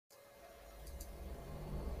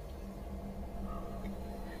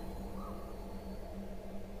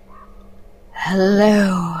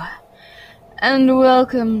Hello, and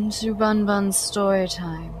welcome to Bun Bun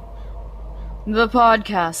Storytime, the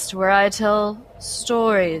podcast where I tell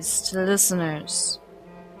stories to listeners.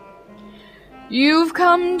 You've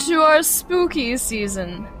come to our spooky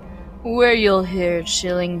season, where you'll hear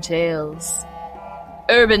chilling tales,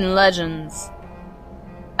 urban legends,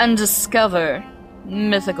 and discover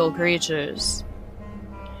mythical creatures.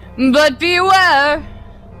 But beware!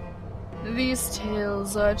 These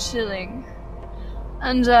tales are chilling,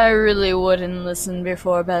 and I really wouldn't listen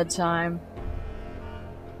before bedtime.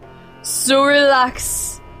 So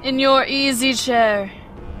relax in your easy chair,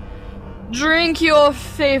 drink your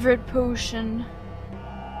favorite potion,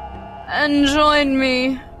 and join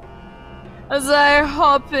me as I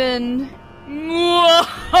hop in.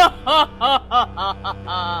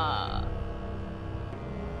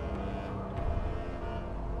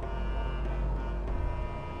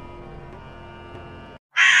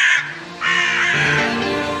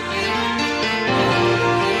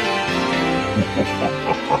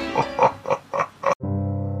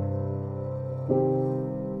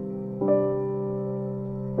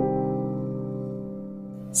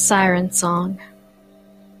 Siren Song.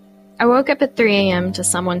 I woke up at 3 a.m. to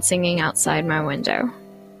someone singing outside my window.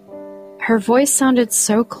 Her voice sounded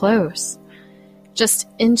so close, just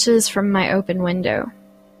inches from my open window.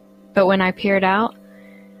 But when I peered out,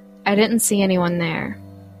 I didn't see anyone there.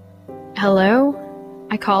 Hello?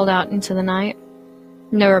 I called out into the night.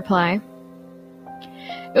 No reply.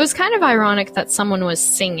 It was kind of ironic that someone was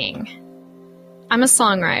singing. I'm a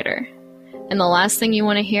songwriter, and the last thing you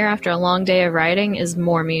want to hear after a long day of writing is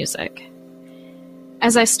more music.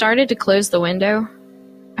 As I started to close the window,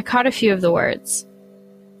 I caught a few of the words.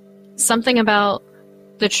 Something about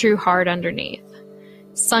the true heart underneath,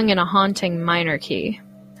 sung in a haunting minor key.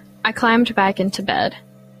 I climbed back into bed.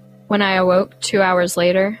 When I awoke 2 hours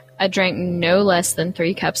later, I drank no less than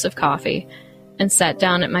 3 cups of coffee and sat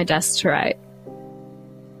down at my desk to write.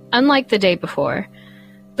 Unlike the day before,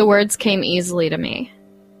 the words came easily to me,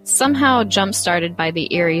 somehow jump-started by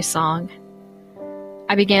the eerie song.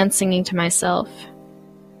 I began singing to myself.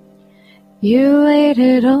 You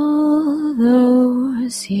waited all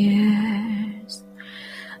those years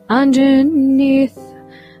underneath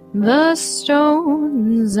the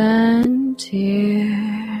stones and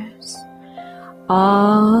tears,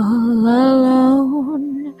 all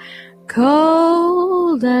alone,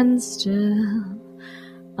 cold and still,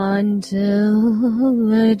 until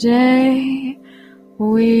the day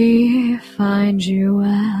we find you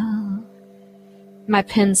well. My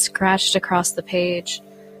pen scratched across the page.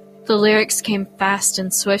 The lyrics came fast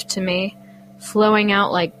and swift to me, flowing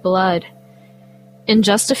out like blood. In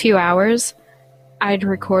just a few hours, I'd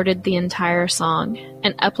recorded the entire song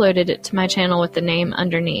and uploaded it to my channel with the name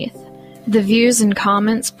underneath. The views and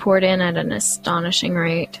comments poured in at an astonishing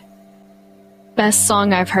rate. Best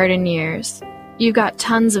song I've heard in years. You got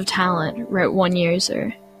tons of talent, wrote one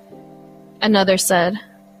user. Another said,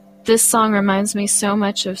 this song reminds me so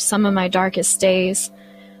much of some of my darkest days,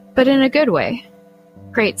 but in a good way.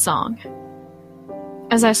 Great song.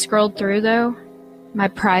 As I scrolled through, though, my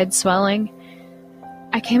pride swelling,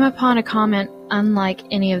 I came upon a comment unlike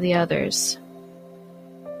any of the others.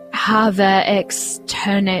 Have ex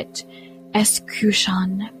ternet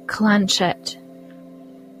escuchan clanchet.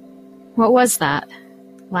 What was that?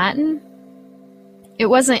 Latin? It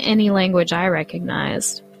wasn't any language I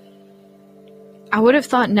recognized. I would have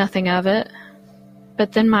thought nothing of it,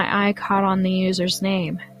 but then my eye caught on the user's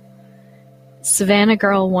name. Savannah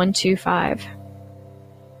Girl 125.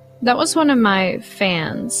 That was one of my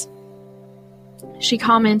fans. She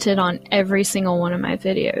commented on every single one of my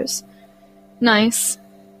videos. Nice.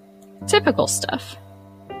 Typical stuff.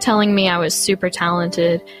 Telling me I was super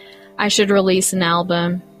talented, I should release an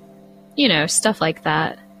album. You know, stuff like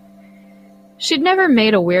that. She'd never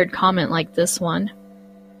made a weird comment like this one.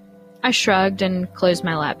 I shrugged and closed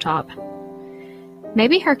my laptop.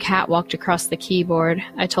 Maybe her cat walked across the keyboard,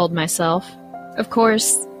 I told myself. Of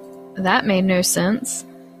course, that made no sense.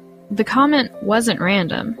 The comment wasn't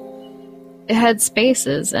random. It had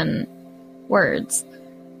spaces and words,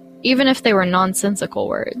 even if they were nonsensical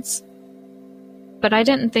words. But I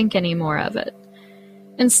didn't think any more of it.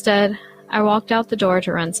 Instead, I walked out the door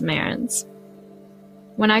to run some errands.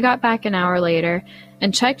 When I got back an hour later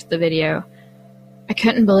and checked the video, I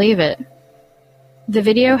couldn't believe it. The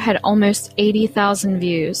video had almost 80,000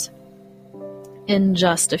 views in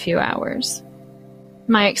just a few hours.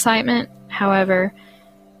 My excitement, however,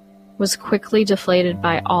 was quickly deflated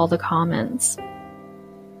by all the comments.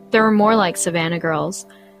 There were more like Savannah Girls,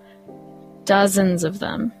 dozens of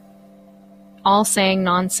them, all saying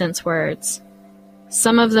nonsense words,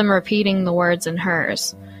 some of them repeating the words in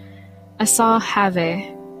hers. I saw have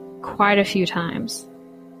quite a few times.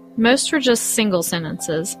 Most were just single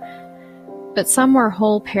sentences, but some were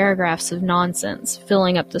whole paragraphs of nonsense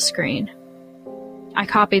filling up the screen. I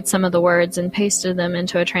copied some of the words and pasted them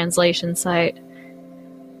into a translation site,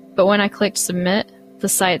 but when I clicked submit, the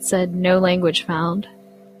site said no language found.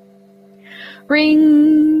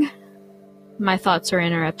 Ring! My thoughts were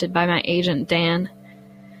interrupted by my agent, Dan.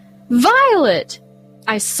 Violet!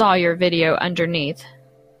 I saw your video underneath.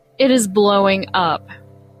 It is blowing up.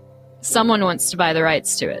 Someone wants to buy the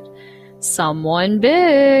rights to it. Someone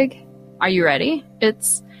big. Are you ready?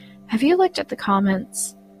 Have you looked at the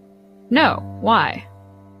comments? No. Why?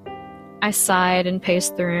 I sighed and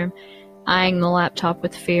paced the room, eyeing the laptop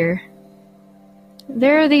with fear.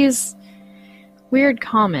 There are these weird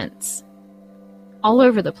comments all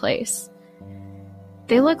over the place.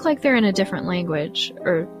 They look like they're in a different language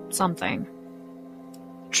or something.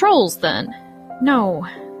 Trolls, then. No.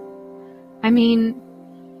 I mean,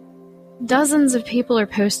 dozens of people are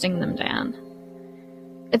posting them, Dan.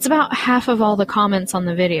 It's about half of all the comments on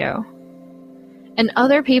the video. And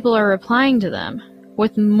other people are replying to them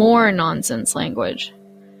with more nonsense language.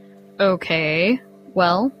 Okay,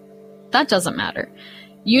 well, that doesn't matter.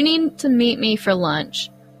 You need to meet me for lunch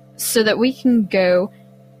so that we can go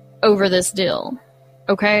over this deal.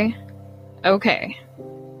 Okay? Okay.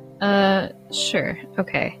 Sure,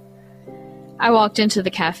 okay. I walked into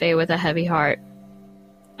the cafe with a heavy heart.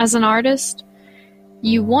 As an artist,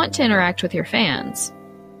 you want to interact with your fans.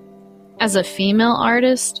 As a female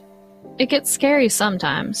artist, it gets scary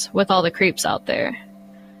sometimes with all the creeps out there.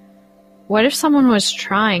 What if someone was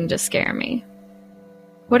trying to scare me?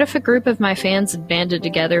 What if a group of my fans had banded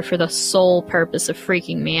together for the sole purpose of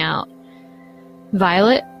freaking me out?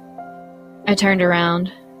 Violet? I turned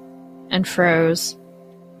around and froze.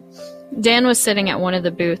 Dan was sitting at one of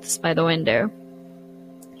the booths by the window.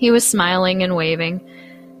 He was smiling and waving,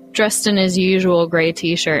 dressed in his usual gray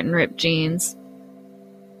t-shirt and ripped jeans.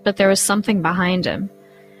 But there was something behind him.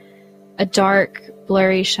 A dark,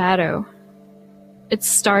 blurry shadow. It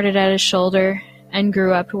started at his shoulder and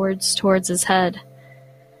grew upwards towards his head,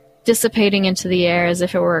 dissipating into the air as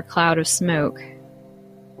if it were a cloud of smoke.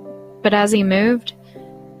 But as he moved,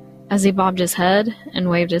 as he bobbed his head and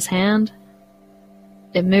waved his hand,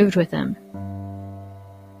 it moved with him.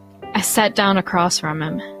 I sat down across from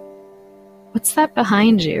him. What's that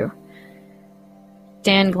behind you?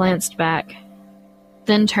 Dan glanced back,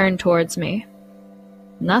 then turned towards me.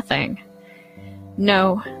 Nothing.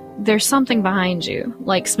 No, there's something behind you,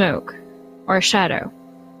 like smoke, or a shadow.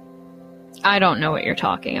 I don't know what you're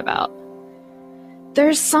talking about.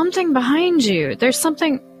 There's something behind you. There's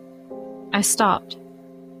something... I stopped.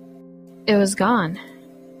 It was gone.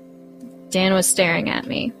 Dan was staring at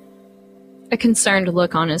me, a concerned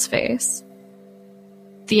look on his face.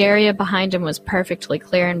 The area behind him was perfectly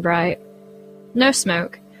clear and bright. No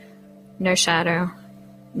smoke, no shadow,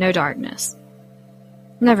 no darkness.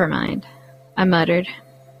 Never mind, I muttered.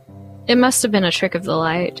 It must have been a trick of the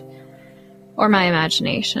light, or my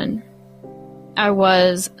imagination. I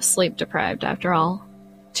was sleep-deprived, after all.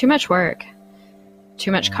 Too much work.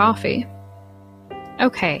 Too much coffee.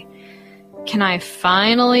 Okay, can I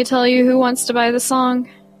finally tell you who wants to buy the song?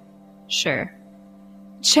 Sure.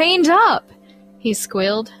 Chained Up! He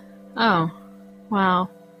squealed. Oh, wow.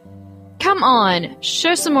 Come on,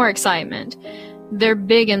 show some more excitement. They're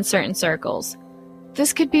big in certain circles.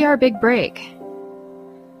 This could be our big break.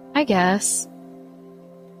 I guess.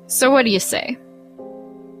 So what do you say?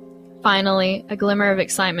 Finally, a glimmer of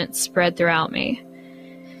excitement spread throughout me.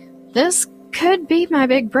 This could be my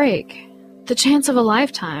big break. The chance of a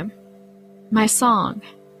lifetime. My song.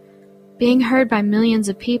 Being heard by millions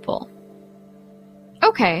of people.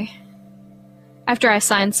 Okay. After I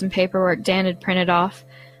signed some paperwork Dan had printed off,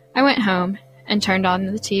 I went home and turned on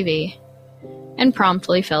the TV and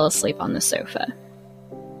promptly fell asleep on the sofa.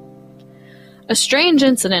 A strange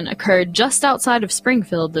incident occurred just outside of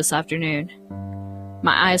Springfield this afternoon.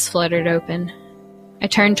 My eyes fluttered open. I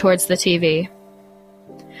turned towards the TV.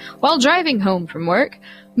 While driving home from work,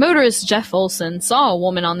 motorist Jeff Olson saw a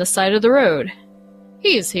woman on the side of the road.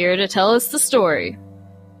 He's here to tell us the story.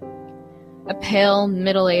 A pale,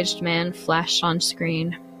 middle-aged man flashed on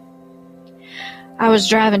screen. I was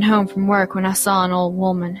driving home from work when I saw an old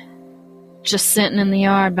woman, just sitting in the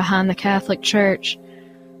yard behind the Catholic church,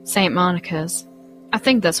 St. Monica's. I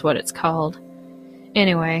think that's what it's called.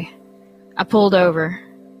 Anyway, I pulled over,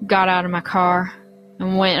 got out of my car,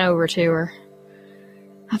 and went over to her.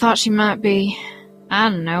 I thought she might be, I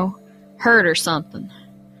don't know, hurt or something.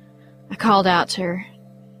 I called out to her,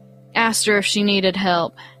 asked her if she needed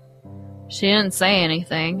help. She didn't say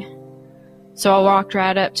anything, so I walked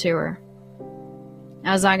right up to her.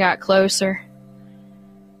 As I got closer,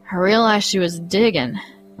 I realized she was digging.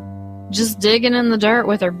 Just digging in the dirt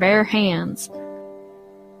with her bare hands.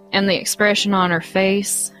 And the expression on her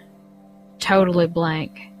face, totally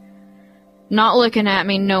blank. Not looking at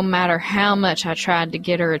me no matter how much I tried to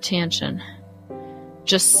get her attention.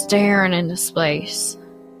 Just staring into space.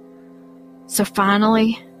 So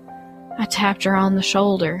finally, I tapped her on the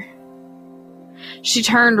shoulder. She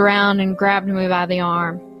turned around and grabbed me by the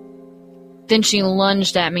arm. Then she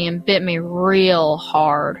lunged at me and bit me real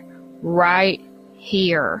hard, right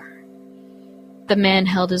here. The man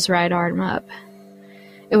held his right arm up.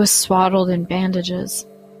 It was swaddled in bandages.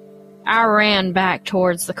 I ran back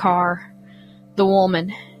towards the car. The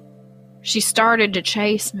woman, she started to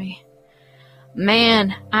chase me.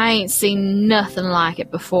 Man, I ain't seen nothing like it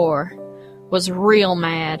before. Was real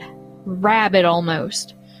mad, rabid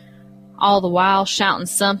almost. All the while shouting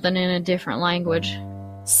something in a different language.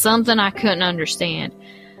 Something I couldn't understand.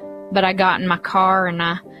 But I got in my car and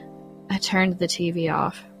I turned the TV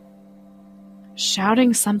off.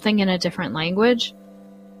 Shouting something in a different language?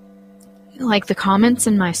 Like the comments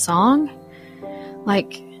in my song?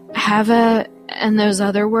 Like Hava and those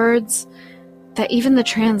other words that even the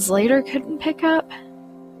translator couldn't pick up?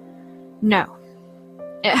 No.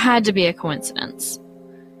 It had to be a coincidence.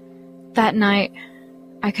 That night,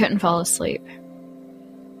 I couldn't fall asleep.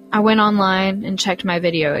 I went online and checked my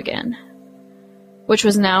video again, which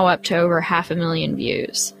was now up to over 500,000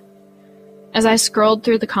 views. As I scrolled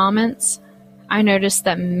through the comments, I noticed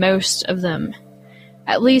that most of them,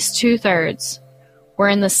 at least 2/3, were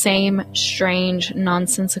in the same strange,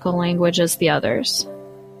 nonsensical language as the others.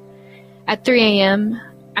 At 3 a.m.,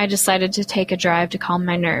 I decided to take a drive to calm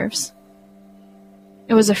my nerves.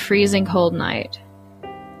 It was a freezing cold night.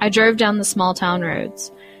 I drove down the small town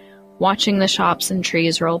roads, watching the shops and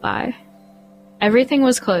trees roll by. Everything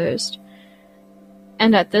was closed,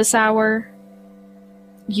 and at this hour,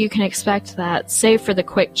 you can expect that, save for the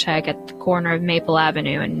quick check at the corner of Maple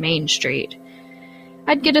Avenue and Main Street.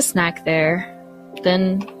 I'd get a snack there,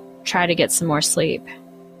 then try to get some more sleep.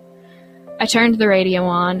 I turned the radio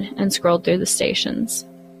on and scrolled through the stations.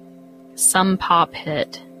 Some pop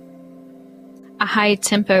hit. A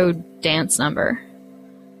high-tempo dance number.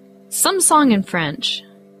 Some song in French.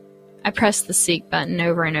 I pressed the seek button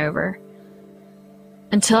over and over,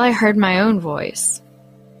 until I heard my own voice.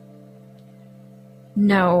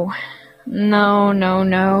 No,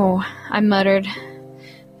 I muttered.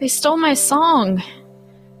 They stole my song.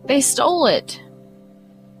 They stole it.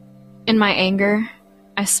 In my anger,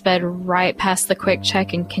 I sped right past the quick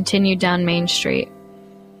check and continued down Main Street.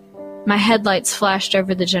 My headlights flashed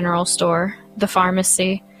over the general store, the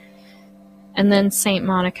pharmacy, and then St.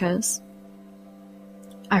 Monica's.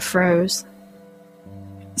 I froze.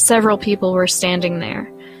 Several people were standing there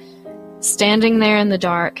in the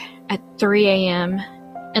dark at 3 a.m.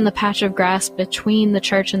 in the patch of grass between the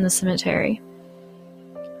church and the cemetery.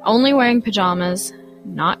 Only wearing pajamas,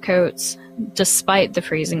 not coats, despite the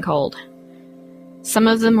freezing cold. Some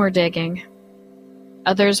of them were digging.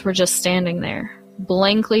 Others were just standing there,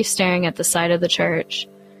 blankly staring at the side of the church.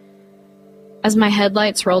 As my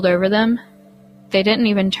headlights rolled over them, they didn't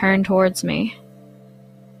even turn towards me.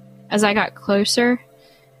 As I got closer,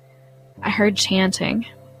 I heard chanting.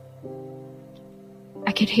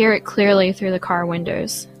 I could hear it clearly through the car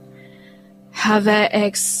windows. Have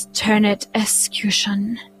externet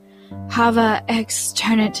execution. Have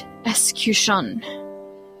externet execution.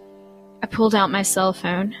 I pulled out my cell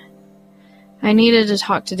phone. I needed to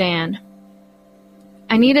talk to Dan.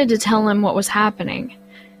 I needed to tell him what was happening.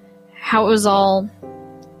 How it was all,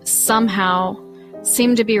 somehow,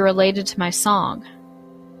 seemed to be related to my song.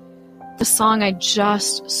 The song I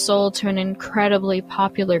just sold to an incredibly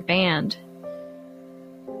popular band.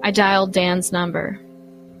 I dialed Dan's number.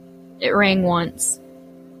 It rang once.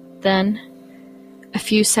 Then, a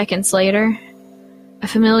few seconds later, a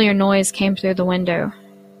familiar noise came through the window.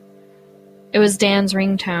 It was Dan's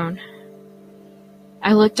ringtone.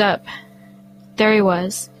 I looked up. There he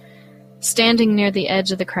was, standing near the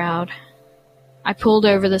edge of the crowd. I pulled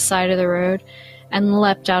over the side of the road and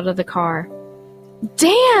leapt out of the car.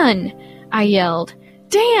 Dan! I yelled.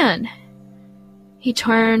 Dan! He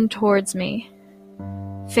turned towards me,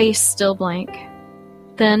 face still blank.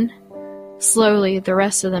 Then, slowly, the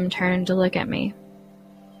rest of them turned to look at me.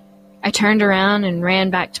 I turned around and ran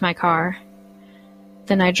back to my car.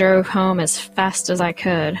 Then I drove home as fast as I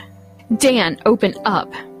could. Dan, open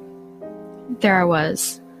up! There I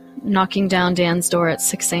was, knocking down Dan's door at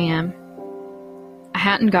 6 a.m. I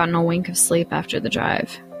hadn't gotten a wink of sleep after the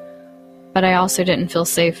drive. but I also didn't feel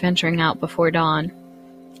safe venturing out before dawn.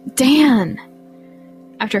 Dan!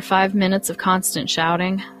 After 5 minutes of constant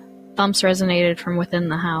shouting, thumps resonated from within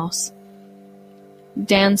the house.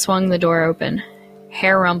 Dan swung the door open,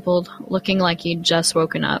 hair rumpled, looking like he'd just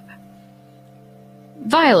woken up.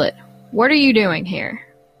 "Violet, what are you doing here?"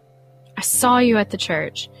 "I saw you at the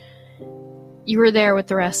church. You were there with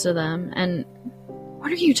the rest of them, and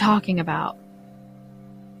what are you talking about?"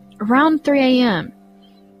 "Around 3 a.m.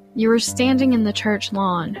 You were standing in the church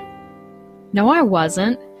lawn." "No, I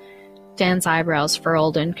wasn't." Dan's eyebrows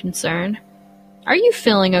furrowed in concern. "Are you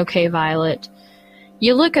feeling okay, Violet?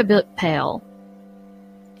 You look a bit pale."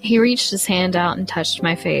 He reached his hand out and touched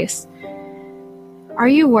my face. "Are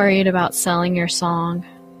you worried about selling your song?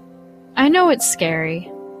 I know it's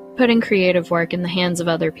scary, putting creative work in the hands of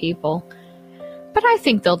other people, but I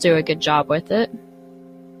think they'll do a good job with it."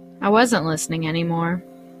 I wasn't listening anymore.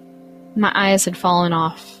 My eyes had fallen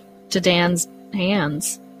off to Dan's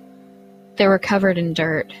hands. They were covered in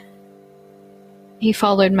dirt. He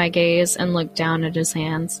followed my gaze and looked down at his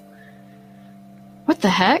hands. "What the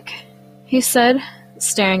heck?" he said,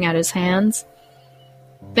 staring at his hands.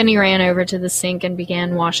 Then he ran over to the sink and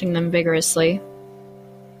began washing them vigorously.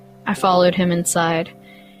 I followed him inside.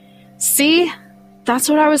 "See? That's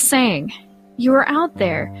what I was saying. You were out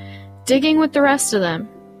there, digging with the rest of them.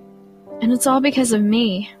 And it's all because of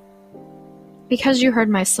me. Because you heard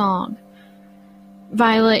my song.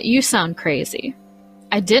 Violet, you sound crazy.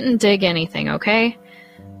 I didn't dig anything, okay?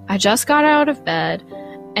 I just got out of bed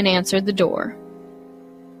and answered the door."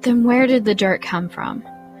 "Then where did the dirt come from?"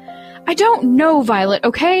 "I don't know, Violet,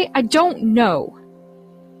 okay? I don't know."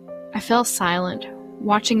 I fell silent,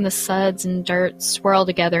 watching the suds and dirt swirl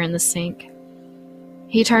together in the sink.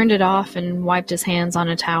 He turned it off and wiped his hands on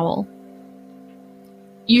a towel.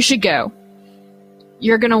 "You should go.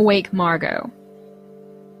 You're gonna wake Margot."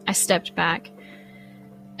 I stepped back.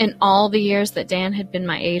 In all the years that Dan had been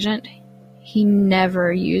my agent, he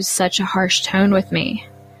never used such a harsh tone with me.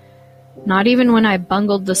 Not even when I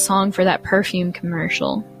bungled the song for that perfume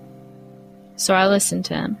commercial. So I listened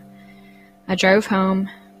to him. I drove home,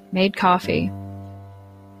 made coffee,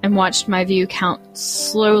 and watched my view count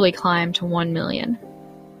slowly climb to 1 million.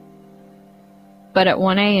 But at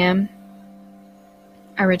 1 a.m.,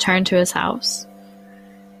 I returned to his house.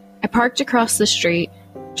 I parked across the street,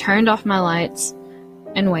 turned off my lights,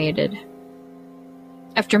 and waited.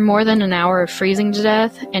 After more than an hour of freezing to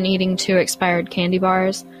death and eating 2 expired candy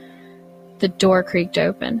bars, the door creaked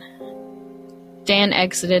open. Dan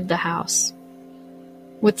exited the house.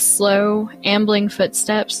 With slow, ambling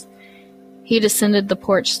footsteps, he descended the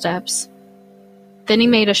porch steps. Then he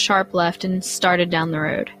made a sharp left and started down the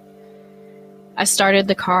road. I started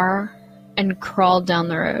the car and crawled down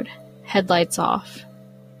the road, headlights off.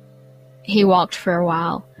 He walked for a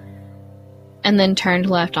while, and then turned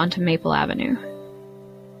left onto Maple Avenue.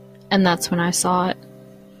 And that's when I saw it.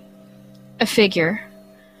 A figure,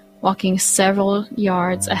 walking several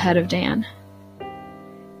yards ahead of Dan.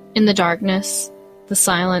 In the darkness, the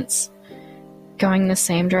silence, going the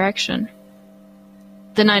same direction.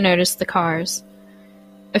 Then I noticed the cars,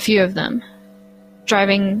 a few of them,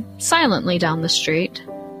 driving silently down the street.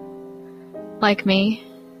 Like me,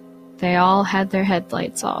 they all had their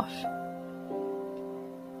headlights off.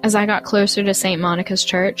 As I got closer to St. Monica's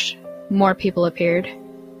Church, more people appeared.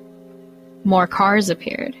 More cars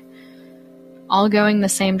appeared, all going the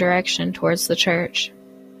same direction towards the church.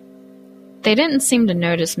 They didn't seem to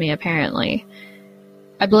notice me, apparently.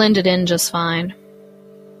 I blended in just fine.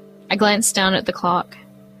 I glanced down at the clock.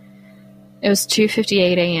 It was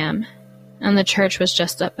 2:58 a.m., and the church was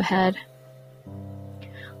just up ahead.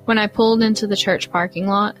 When I pulled into the church parking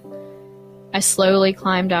lot, I slowly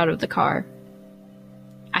climbed out of the car.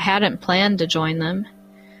 I hadn't planned to join them,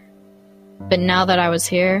 but now that I was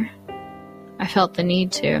here, I felt the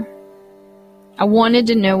need to. I wanted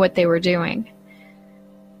to know what they were doing,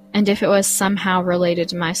 and if it was somehow related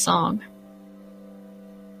to my song.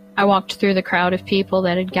 I walked through the crowd of people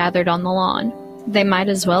that had gathered on the lawn. They might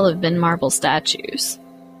as well have been marble statues.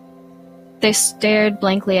 They stared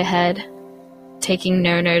blankly ahead, taking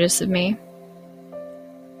no notice of me.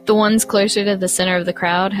 The ones closer to the center of the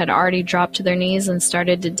crowd had already dropped to their knees and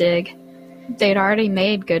started to dig. They'd already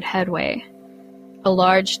made good headway. A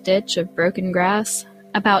large ditch of broken grass,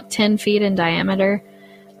 about 10 feet in diameter,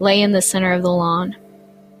 lay in the center of the lawn.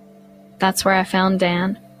 That's where I found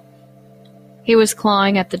Dan. He was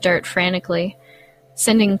clawing at the dirt frantically,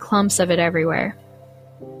 sending clumps of it everywhere.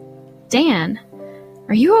 "Dan,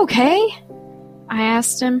 are you okay?" I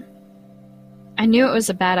asked him. I knew it was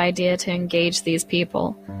a bad idea to engage these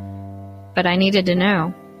people, but I needed to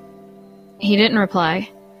know. He didn't reply.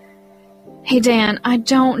 Hey Dan, I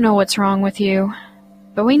don't know what's wrong with you,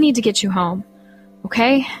 but we need to get you home,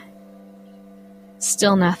 okay?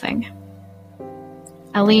 Still nothing.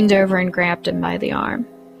 I leaned over and grabbed him by the arm.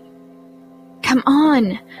 Come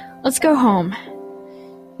on, let's go home.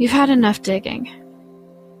 You've had enough digging.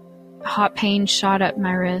 A hot pain shot up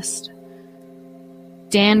my wrist.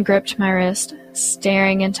 Dan gripped my wrist,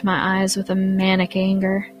 staring into my eyes with a manic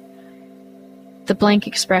anger. The blank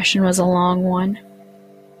expression was a long one.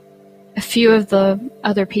 A few of the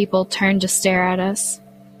other people turned to stare at us.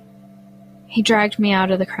 He dragged me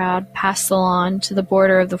out of the crowd, past the lawn, to the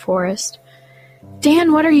border of the forest.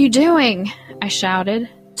 Dan, what are you doing? I shouted,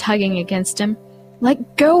 tugging against him.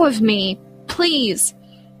 Let go of me, please.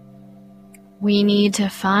 We need to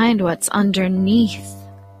find what's underneath,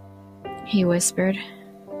 he whispered.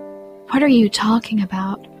 What are you talking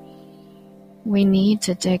about? We need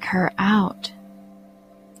to dig her out.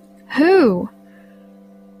 Who?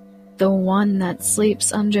 The one that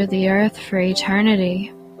sleeps under the earth for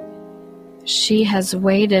eternity. She has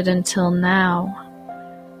waited until now.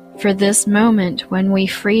 For this moment when we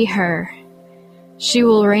free her, she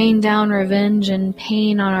will rain down revenge and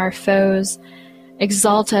pain on our foes,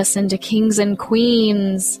 exalt us into kings and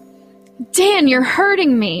queens. Dan, you're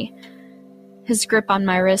hurting me! His grip on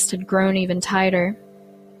my wrist had grown even tighter.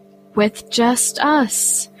 With just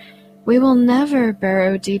us, we will never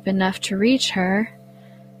burrow deep enough to reach her.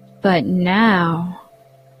 But now,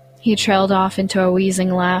 he trailed off into a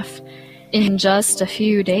wheezing laugh, in just a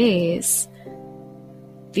few days,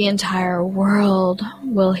 the entire world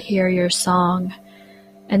will hear your song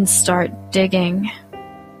and start digging.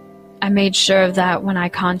 I made sure of that when I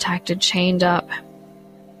contacted Chained Up.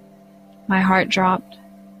 My heart dropped.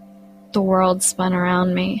 The world spun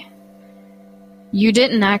around me. You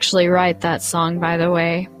didn't actually write that song, by the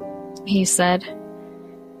way, he said.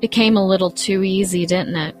 It came a little too easy,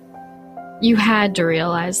 didn't it? You had to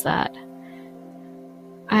realize that.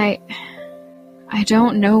 I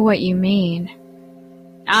don't know what you mean.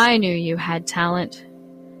 I knew you had talent.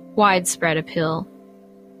 Widespread appeal.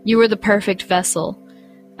 You were the perfect vessel,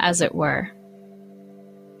 as it were.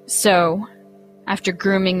 So, after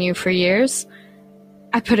grooming you for years,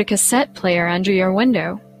 I put a cassette player under your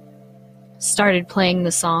window. Started playing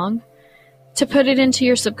the song to put it into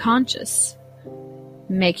your subconscious.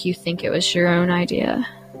 Make you think it was your own idea.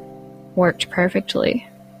 Worked perfectly.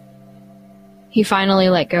 He finally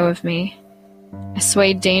let go of me. I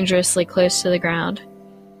swayed dangerously close to the ground.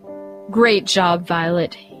 Great job,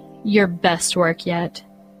 Violet. Your best work yet.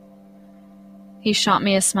 He shot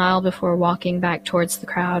me a smile before walking back towards the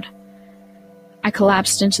crowd. I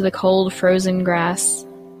collapsed into the cold, frozen grass,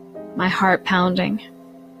 my heart pounding.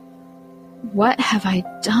 What have I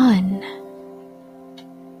done?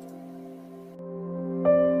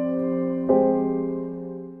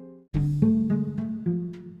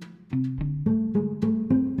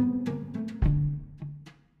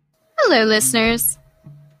 Hello, listeners.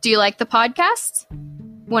 Do you like the podcast?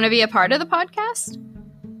 Want to be a part of the podcast?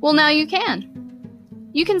 Well, now you can.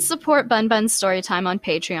 You can support Bun Bun Storytime on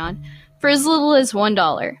Patreon for as little as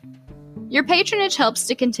 $1. Your patronage helps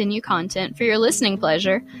to continue content for your listening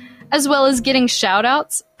pleasure, as well as getting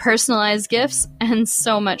shoutouts, personalized gifts, and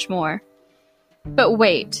so much more. But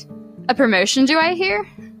wait, a promotion do I hear?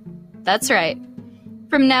 That's right.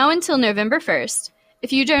 From now until November 1st,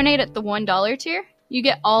 if you donate at the $1 tier, you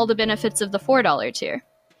get all the benefits of the $4 tier.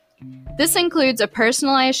 This includes a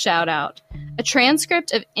personalized shout-out, a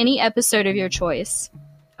transcript of any episode of your choice,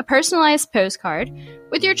 a personalized postcard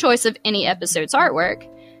with your choice of any episode's artwork,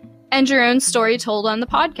 and your own story told on the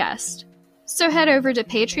podcast. So head over to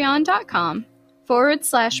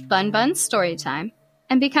patreon.com/bunbunstorytime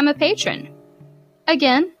and become a patron.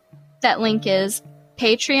 Again, that link is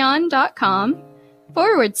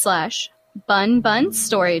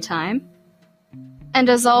patreon.com/bunbunstorytime. And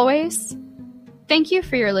as always, thank you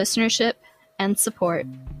for your listenership and support.